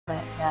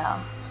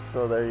Yeah.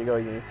 So there you go.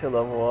 You need to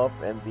level up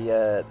and be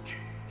at,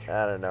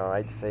 I don't know,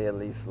 I'd say at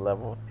least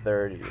level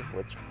 30,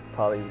 which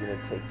probably is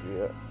gonna take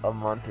you a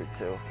month or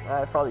two.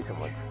 Probably 2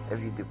 months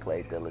if you do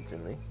play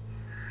diligently.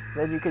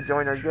 Then you could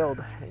join our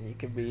guild and you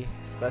could be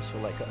special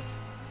like us.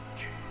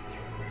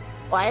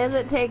 Why does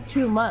it take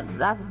 2 months?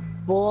 That's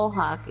bull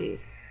hockey.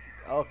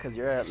 Oh, because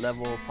you're at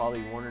level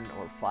probably 1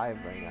 or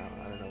 5 right now.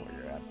 I don't know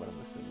where you're at, but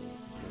I'm assuming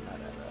you're not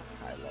at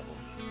a high level.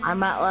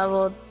 I'm at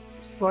level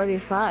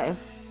 45.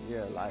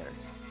 You're a liar.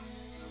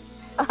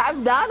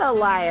 I'm not a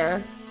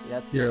liar.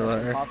 That's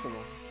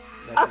impossible.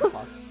 That's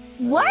impossible.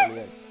 What?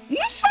 Really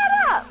you shut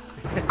up!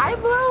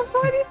 I'm level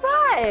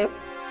 45!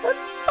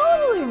 That's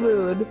totally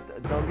rude.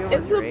 Don't give us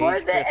your age,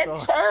 insubordinate and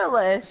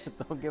churlish.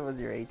 Don't give us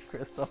your age,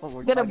 Crystal.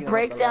 We're gonna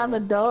break down the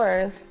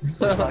doors.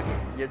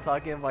 You're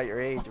talking about your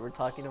age. We're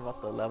talking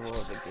about the level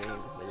of the game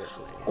that you're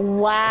playing.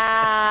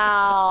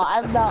 Wow,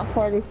 I'm not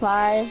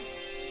 45.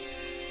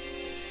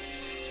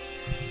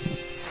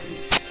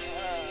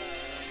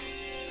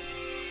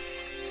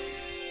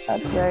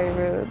 That's very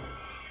rude.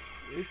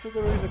 We still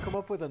don't even come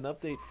up with an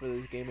update for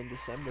this game in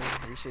December.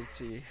 We should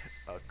see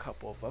a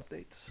couple of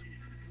updates.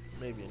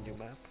 Maybe a new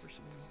map or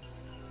something.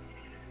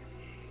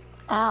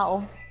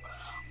 Ow.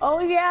 Oh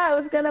yeah, I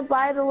was gonna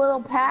buy the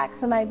little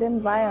packs and I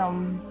didn't buy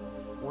them.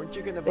 Weren't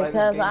you gonna buy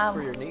this game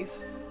for your niece?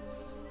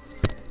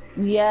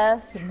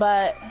 Yes,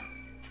 but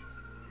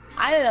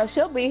I don't know.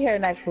 She'll be here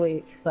next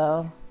week,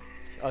 so.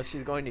 Oh,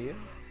 she's going to you?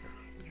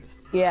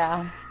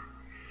 Yeah.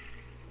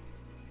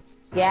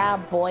 Yeah,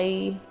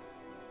 boy.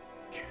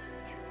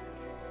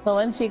 So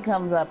when she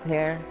comes up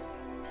here,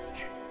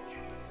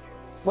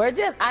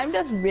 I'm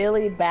just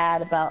really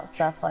bad about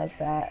stuff like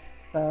that,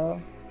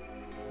 so.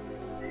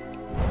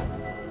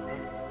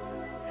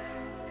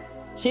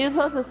 She was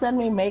supposed to send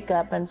me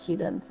makeup and she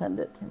didn't send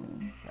it to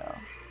me, so.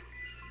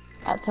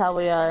 That's how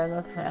we are in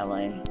the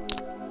family.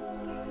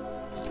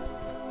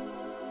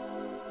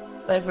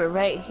 But if we're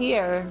right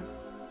here,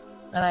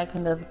 then I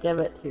can just give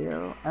it to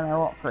you and I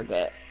won't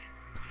forget.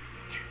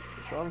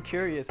 So I'm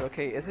curious,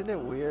 okay, isn't it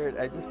weird?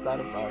 I just thought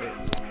about it.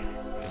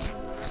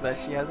 That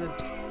she hasn't.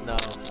 No.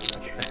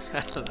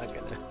 I'm not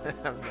gonna.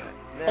 I'm not.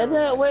 Isn't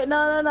it weird?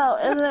 No.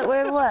 Isn't it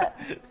weird what?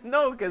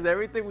 No, because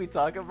everything we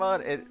talk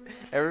about,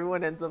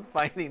 everyone ends up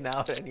finding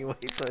out anyway,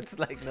 so it's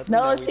like nothing.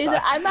 No,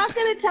 I'm not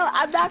gonna tell.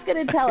 I'm not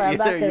gonna tell her.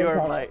 Either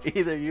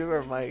you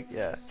or Mike,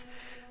 yeah.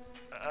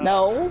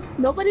 No,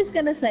 nobody's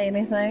gonna say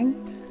anything.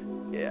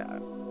 Yeah.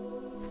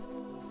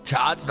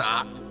 Todd's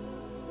not.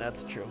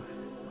 That's true.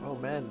 Oh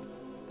man.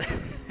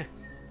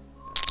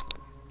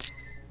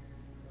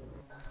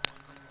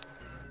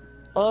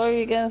 What were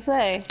you gonna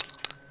say?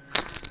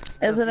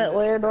 Isn't it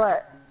weird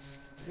what?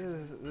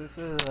 This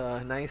is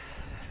a nice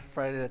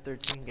Friday the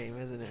 13th game,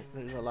 isn't it?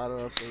 There's a lot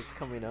of updates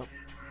coming up.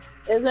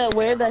 Is it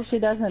weird that she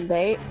doesn't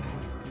date?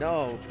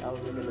 No, I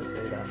wasn't gonna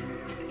say that.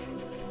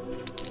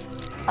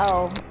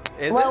 Oh.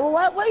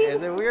 What are you...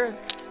 Is it weird?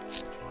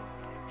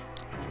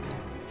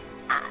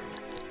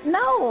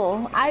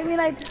 No, I mean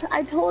I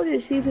told you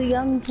she's a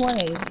young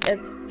 20.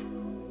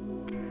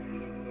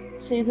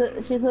 She's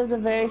lived a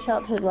very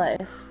sheltered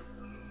life.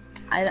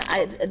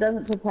 It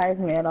doesn't surprise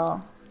me at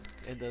all.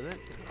 It doesn't?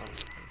 Oh, I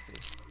see.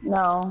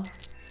 No.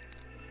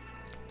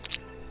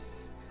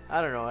 I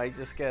don't know, I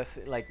just guess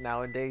like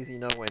nowadays, you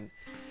know, when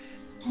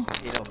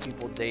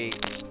people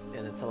date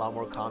and it's a lot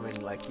more common,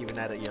 like even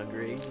at a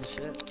younger age and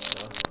shit.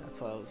 So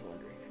that's why I was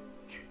wondering.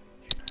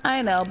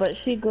 I know, but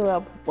she grew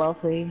up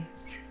wealthy.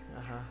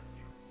 Uh-huh.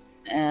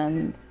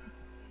 And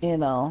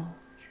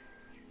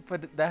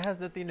but that has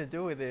nothing to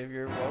do with it. If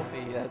you're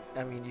wealthy,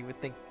 I mean, you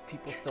would think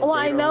people still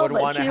would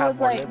want to have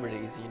more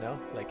liberties, you know?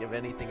 Like, if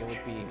anything, it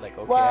would be like,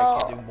 okay, I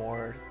can do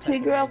more. She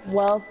grew up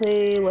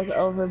wealthy with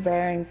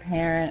overbearing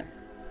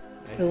parents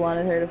who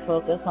wanted her to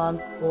focus on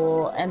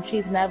school, and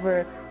she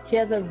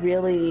has a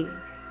really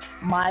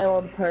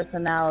mild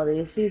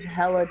personality. She's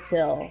hella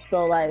chill.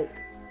 So, like,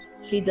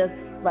 she just,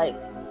 like,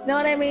 you know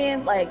what I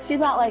mean? Like, she's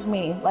not like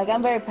me. Like,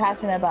 I'm very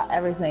passionate about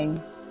everything.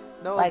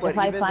 No, like if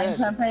I find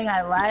something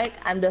I like,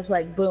 I'm just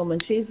like boom,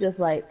 and she's just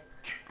like,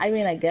 I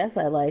mean, I guess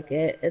I like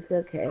it. It's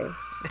okay.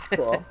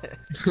 Cool.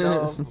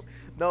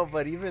 No,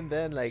 but even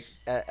then, like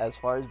as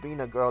far as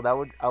being a girl,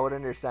 I would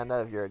understand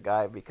that if you're a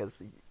guy, because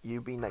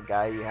you being a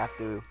guy, you have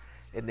to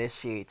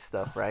initiate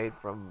stuff, right?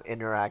 From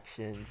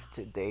interactions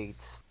to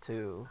dates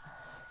to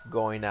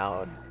going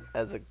out.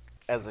 As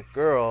a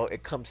girl,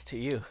 it comes to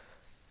you.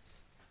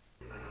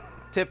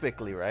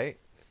 Typically, right?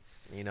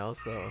 You know,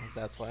 so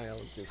that's why I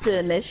was just... To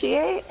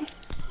initiate?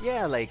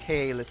 Yeah, like,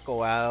 hey, let's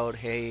go out.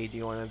 Hey, do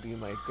you want to be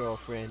my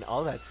girlfriend?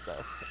 All that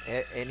stuff.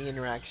 Any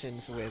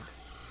interactions with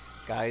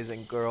guys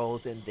and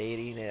girls and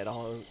dating, it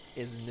all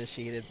is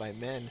initiated by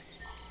men.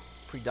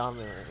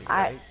 Predominantly,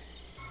 right?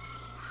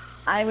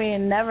 I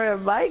mean, never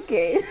in my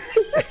case.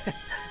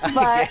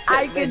 But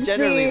I can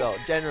generally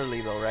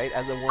though, right?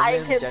 As a woman,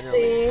 I can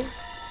see.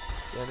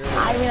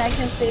 I mean, I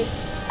can see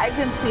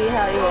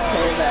how you would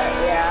say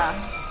that,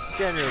 yeah.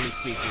 Generally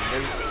speaking,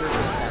 there's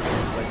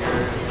circumstances when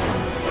you're...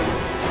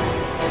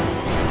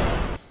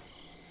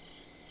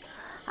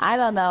 I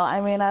don't know.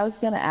 I mean, I was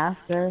gonna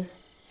ask her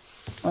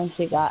when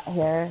she got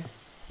here.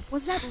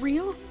 Was that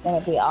real?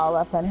 Gonna be all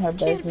up in her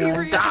This can't be business.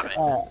 real. Damn it.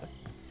 But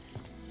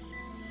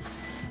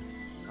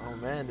Oh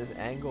man, this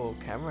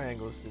camera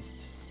angle is just.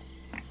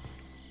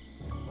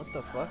 What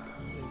the fuck?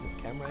 Is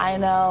it camera angle? I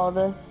know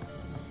this.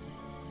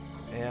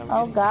 Yeah,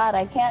 Oh god,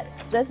 I can't.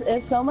 This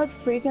is so much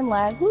freaking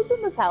lag. Who's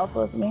in this house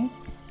with me?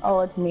 Oh,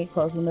 it's me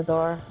closing the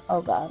door.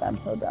 Oh god, I'm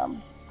so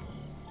dumb.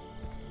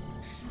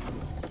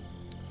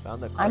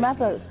 Found the I'm at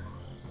the.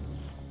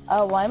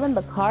 Oh, well, I'm in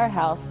the car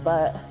house,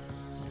 but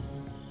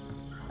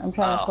I'm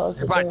trying to close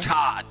the you're by door.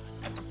 Todd.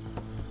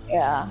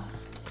 Yeah.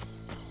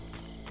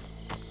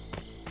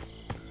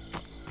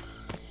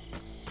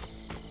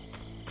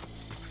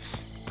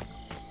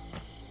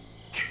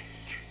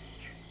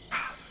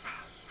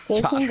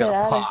 Jason, Todd's get gonna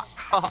out of. pop.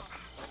 Oh,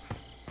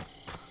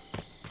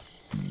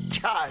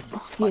 God.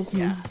 Excuse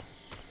me.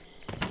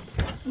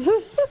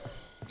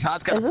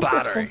 Todd's got Is a this the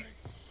battery.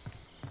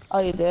 Oh,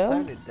 you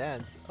Time do? to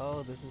dance.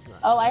 Oh, this is not.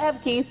 Oh, I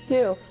have keys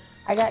too.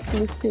 I got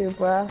keys too,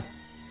 bruh.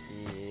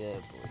 Yeah,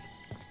 boy.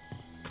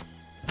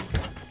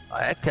 Oh,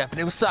 hey,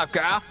 Tiffany, what's up,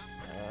 girl?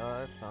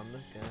 Oh, I found the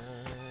gun.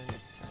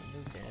 It's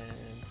time to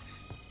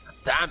dance.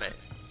 Damn it.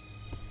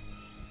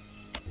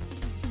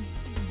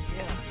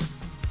 Yeah.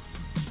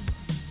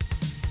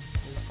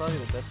 This is probably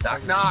the best part Knock,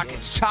 of the knock, game.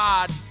 it's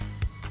Todd.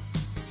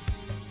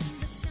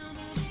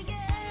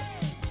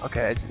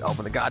 Okay, I just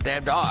open the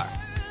goddamn door.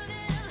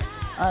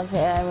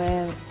 Okay, I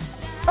mean.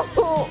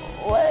 Oh,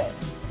 what?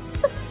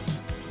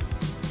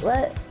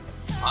 What?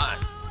 Fine.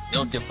 You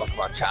don't give a fuck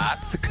about Todd.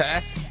 It's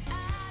okay.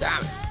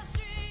 Damn it.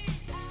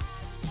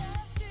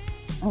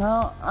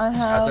 Well, I Todd's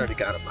have. already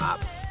got a mop.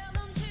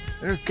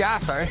 There's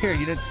gas right here.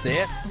 You didn't see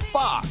it? The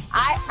fuck?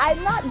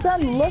 I'm not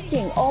done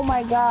looking. Oh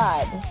my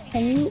god.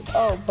 Can you?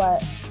 Oh,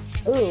 but.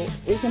 Ooh,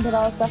 we can put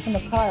all the stuff in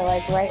the car,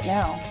 like right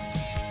now.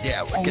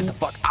 Yeah, well, get the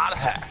fuck out of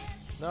here.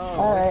 No.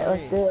 Alright,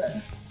 let's do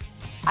it.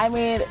 I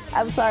mean,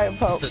 I'm sorry,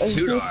 Pope. It's a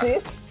two-door.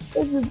 It's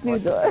a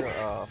two-door.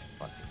 Oh,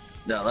 fuck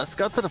it. No, let's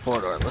go to the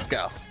four-door. Let's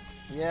go.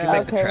 Yeah. You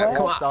make the Okay, trip.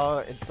 what? Come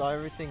on. Install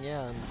everything,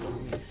 yeah. And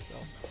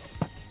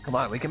so. Come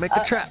on, we can make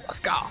the trip.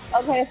 Let's go.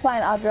 Okay,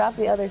 fine. I'll drop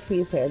the other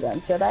keys here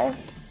then. Should I?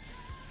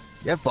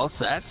 You have both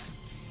sets?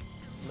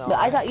 No, No,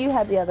 I thought you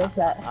had the other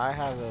set. I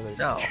have the other.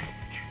 No.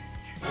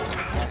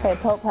 Okay,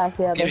 Pope has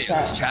the other Give me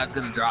this. set. Chad's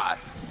gonna drive.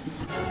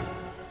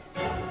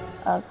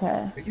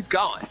 Okay. Where you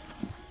going?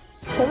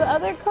 To the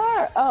other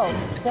car. Oh.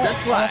 It's shit.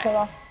 this way.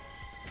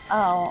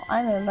 Oh,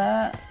 I knew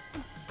that.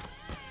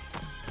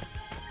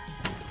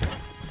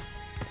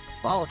 Let's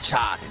follow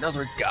Chad. He knows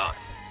where he's going.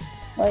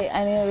 Wait,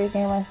 I need to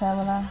regain my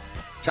stamina.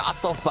 Chad's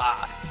so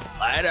fast.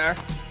 Later.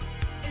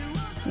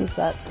 You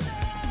suck.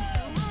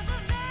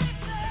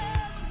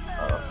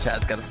 Oh,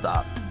 Chad's gotta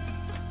stop.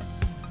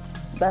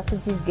 That's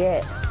what you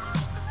get.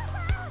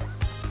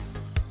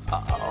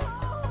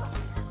 Uh-oh.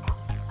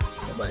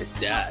 Somebody's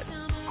dead.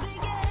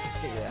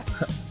 Yeah.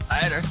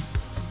 Later.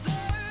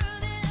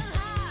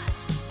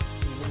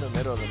 He's in the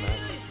middle of the map.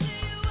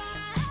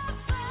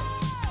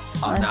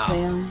 Oh, I see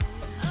no. him.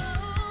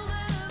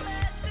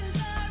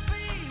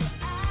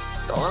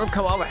 Don't let him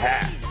come over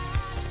here.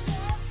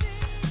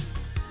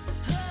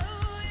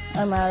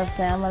 I'm out of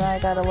stamina. I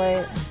gotta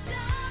wait.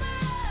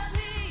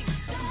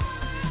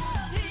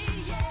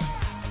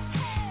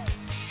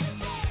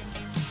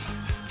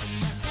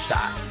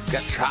 Shot.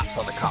 Got traps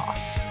on the car.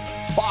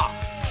 Fuck.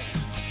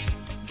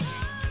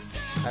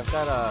 I've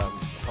got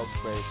health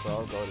spray, so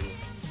I'll go to you.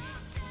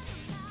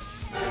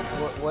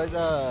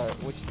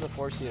 Which is the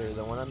four-seater?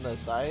 The one on the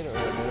side or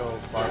the middle,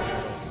 bottom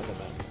middle of the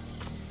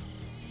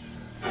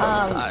map? On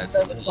the side,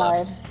 to the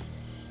side. left.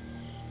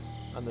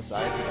 On the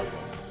side?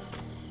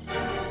 Okay.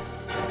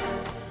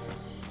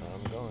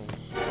 I'm going.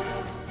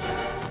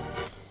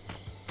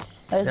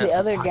 There's There's the a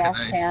other pocket gas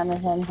knife. can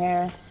is in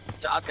here.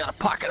 Chad's got a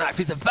pocket knife.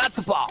 He's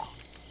invincible.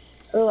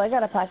 Ooh, I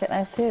got a pocket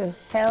knife too.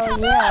 Hell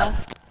yeah.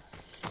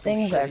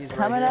 Things Shit, are he's right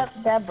coming here.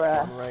 up,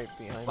 Deborah. One right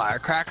behind me.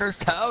 Firecrackers,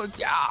 Toad?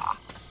 Yeah.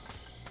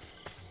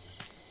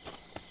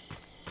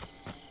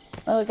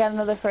 Oh, we got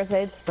another first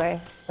aid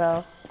spray.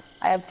 So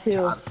I have two.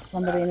 God,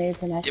 Somebody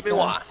needs an extra. Give me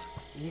one.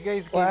 You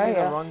guys Where gave me are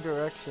the ya? wrong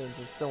directions.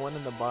 It's the one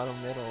in the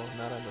bottom middle,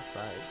 not on the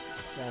side.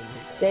 Damn you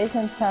guys.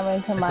 Jason's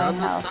coming to It's my on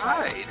the house.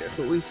 side. That's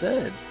what we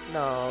said.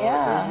 No,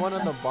 Yeah. there's one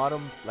on the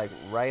bottom, like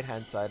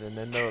right-hand side, and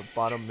then the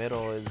bottom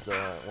middle is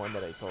one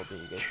that I told you.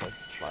 You guys said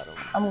bottom.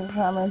 I'm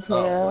coming to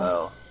Oh, you.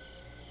 well.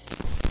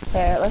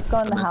 Here, let's go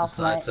in the I'm at the house,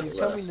 side Mike. to the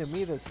You're coming left. to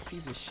me, this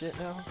piece of shit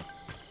now.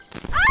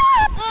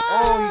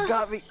 Oh, you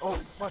got me! Oh,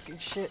 fucking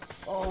shit!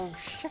 Oh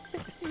shit!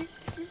 You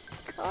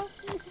got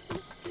me! I'm so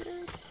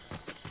scared.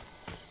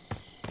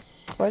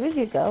 Where did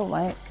you go,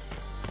 Mike?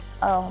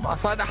 Oh. I'm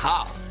outside the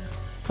house.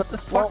 Let's put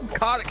this fucking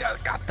car together.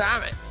 God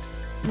damn it.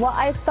 Well,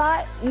 I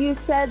thought you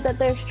said that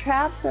there's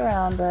traps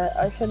around it,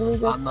 or should we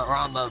just... On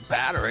the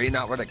battery,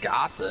 not where the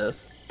gas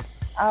is.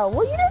 Oh,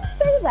 well, you didn't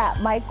say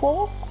that,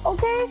 Michael.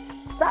 Okay?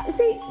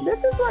 See,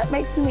 this is what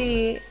makes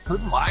me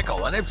Who's Michael?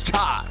 My name's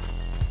Chad.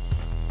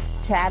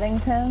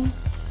 Chaddington.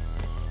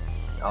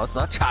 No, it's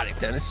not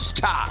Chaddington. It's just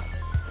Chad.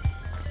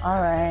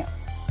 Alright.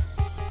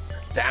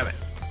 Damn it.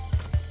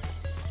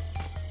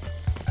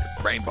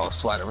 Rainbow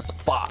sweater, what the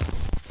fuck?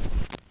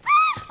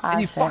 Ah,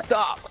 And you shit. fucked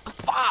up, what the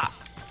fuck?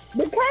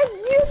 Because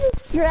you're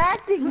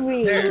distracting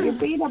me. There. You're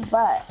being a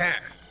butt. Here,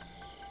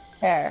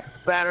 Here.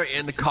 battery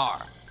in the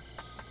car.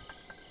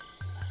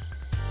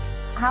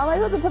 How am I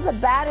supposed to put the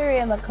battery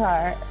in the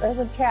car? There's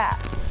a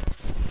trap.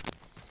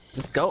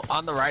 Just go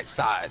on the right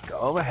side, go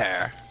over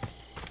here.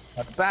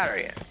 Put the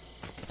battery in.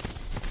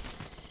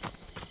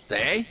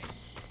 See?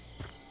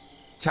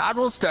 Child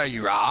will steer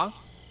you wrong.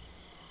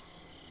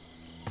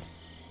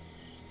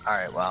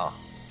 Alright, well.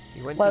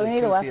 You went Well, to we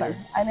the need a two-seater.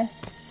 weapon. I know.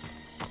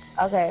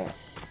 Okay.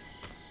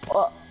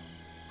 Well,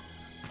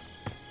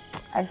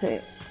 actually,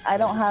 I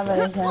don't have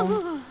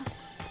anything.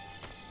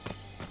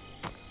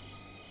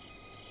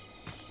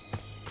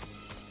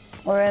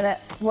 We're in it.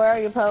 Where are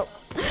you, Pope?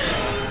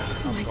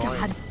 Oh my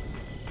god.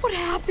 What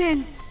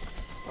happened?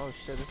 Oh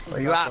shit, this is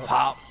Where you at,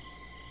 Pop?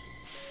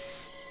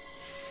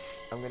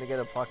 I'm gonna get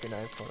a pocket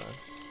knife, hold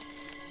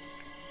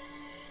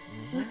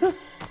on.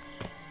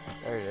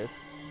 There it is.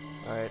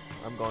 Alright,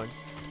 I'm going.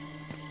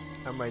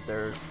 I'm right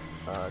there,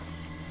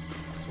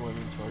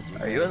 swimming towards you.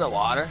 Are you in the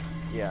water?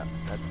 Yeah,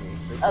 that's me.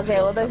 There's Okay,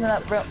 well, there's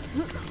somebody enough room.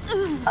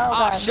 Oh, Oh,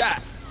 God. shit!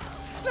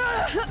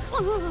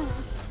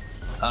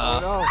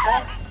 else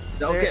coming.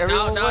 Don't There, get, no,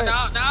 everyone no, went.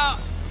 no, no!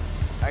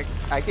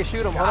 I can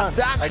shoot him, hold God on.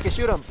 damn it. I can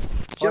shoot him.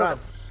 Shoot Hold on.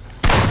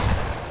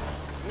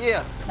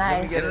 Yeah. Let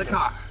Nice. me get in the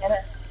car. Get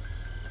it.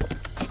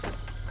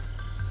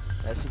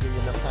 That should give you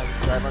enough time to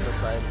drive on the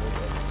side. We're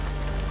good.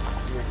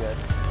 You're good.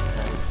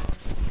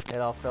 Nice. It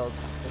all fell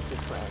into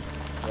plan.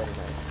 Very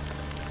nice.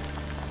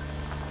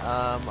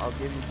 I'll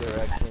give you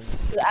directions.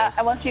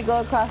 I want you to go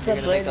across the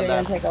You're gonna make bridge. a You're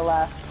gonna left. take a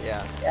left.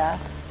 Yeah. Yeah.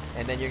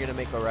 And then you're gonna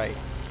make a right.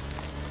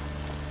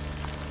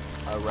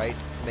 A right,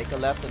 make a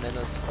left, and then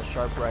a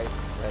sharp right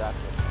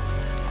after.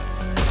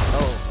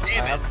 Oh,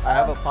 Damn it. I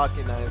have a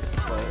pocket knife,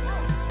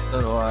 but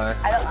So do I.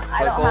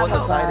 I don't go on have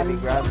the a side if he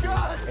gun grabs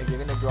you. If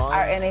you're gonna draw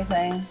or him,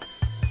 anything.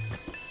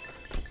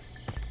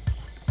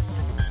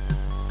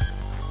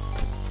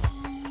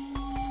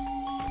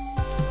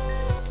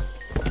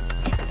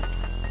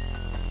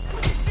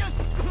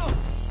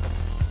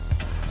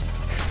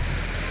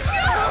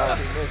 oh,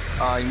 he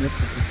missed. Oh, you missed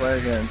it. You play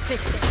again.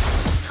 Fix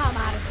it. I'm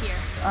out of here.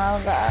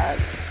 Oh, God.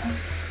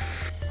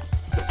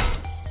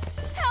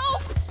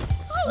 Help!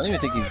 I don't even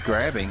think he's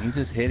grabbing. He's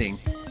just hitting.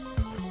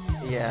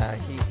 Yeah,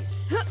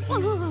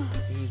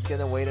 he's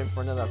gonna wait in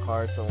front of the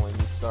car, so when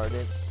you start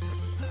it,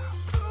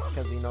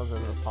 because he knows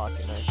there's a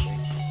pocket knife thing.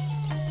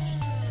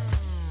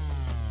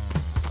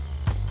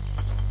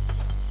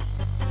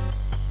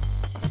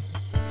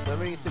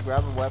 Somebody needs to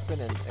grab a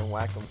weapon and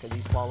whack him, because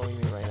he's following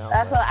me right now.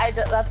 That's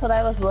but that's what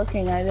I was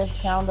looking. I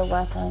just found a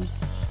weapon.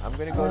 I'm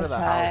gonna go to the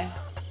Okay.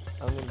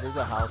 house. There's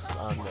a house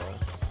on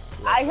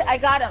the... I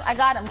got him.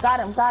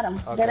 Got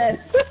him. Okay. Get in.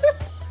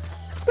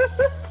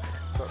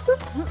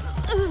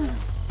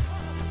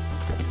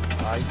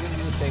 He's gonna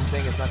do the same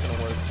thing. It's not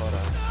gonna work. Hold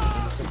on.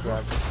 You need to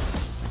grab.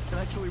 It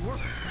actually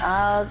worked.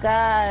 Oh,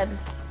 God.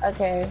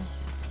 Okay.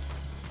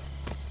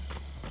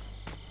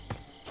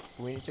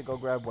 We need to go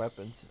grab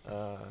weapons.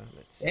 Let's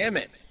see. Damn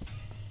it.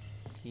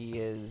 He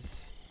is.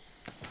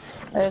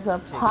 There's a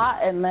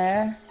pot in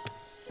there,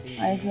 He,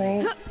 I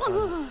think.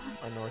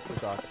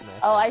 unorthodox method.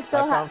 Oh, I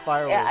still found have.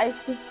 fireworks. Yeah, I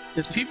still.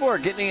 Because people are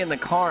getting in the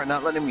car and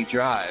not letting me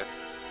drive.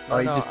 No,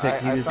 you no, just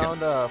take. I You just found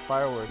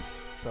fireworks.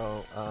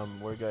 So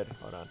we're good.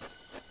 Hold on.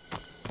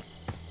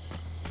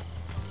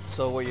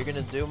 So what you're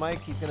gonna do,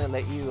 Mike? He's gonna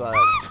let you.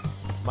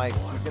 Mike,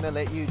 he's gonna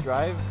let you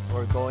drive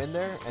or go in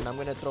there, and I'm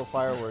gonna throw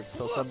fireworks.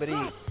 So somebody.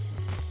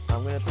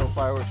 I'm gonna throw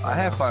fireworks. I right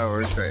have now.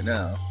 fireworks right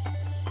now.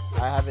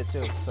 I have it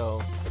too.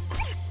 So.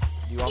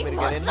 Do you want me to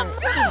get in here? I'm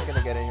just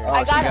gonna get in here. Oh,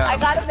 I got she him. got I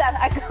got him.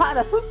 I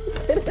got him.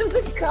 Get in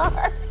the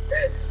car.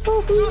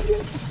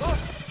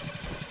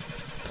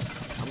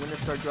 I'm gonna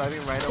start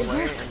driving right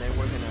away, and then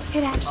we're gonna.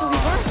 It actually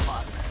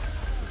worked.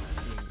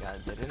 You guys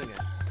did it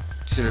again.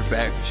 Should have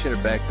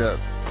backed up.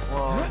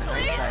 Whoa,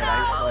 nice side, I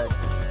fled.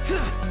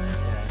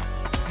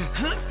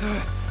 Yeah.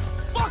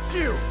 Fuck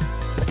you!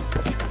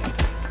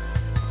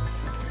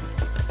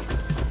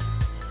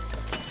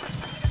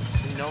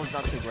 He knows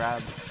not to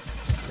grab.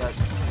 That.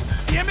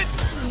 Damn it!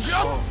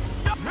 Oh,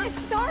 It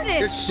started.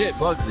 Good shit,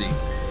 Bugsy.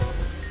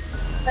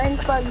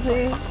 Thanks,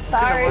 Bugsy. I'm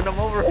Sorry. gonna run him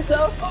over.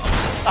 So.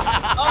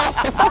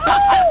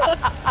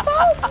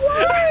 Oh,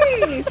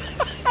 sorry.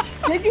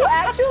 Did you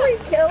actually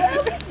kill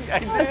him? I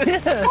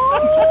did.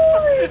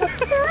 Holy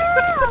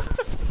crap!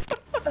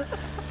 I'm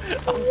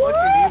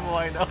fucking evil,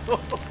 I know.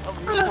 I'm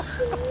evil.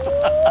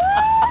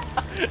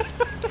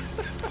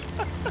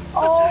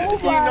 Oh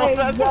You know my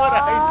that's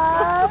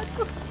God! what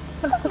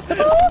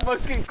I'm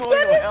fucking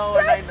going to hell,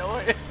 and I know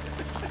it.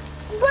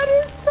 But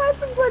it's such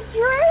a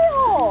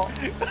betrayal!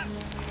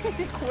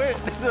 He quit.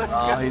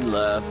 Oh, he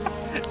left.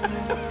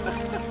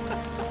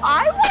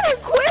 I would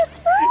have quit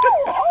too!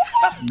 Oh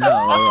my No,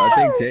 I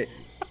think Jay.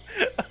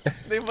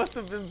 They must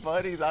have been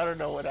buddies. I don't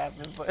know what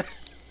happened, but.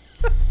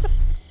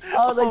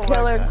 Oh, the Oh my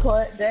killer God.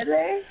 quit, did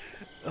they?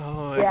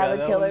 Oh my Yeah, God, the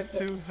that killer was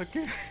too.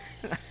 Okay.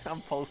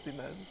 I'm posting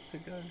that. It's too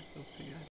good. That's too good.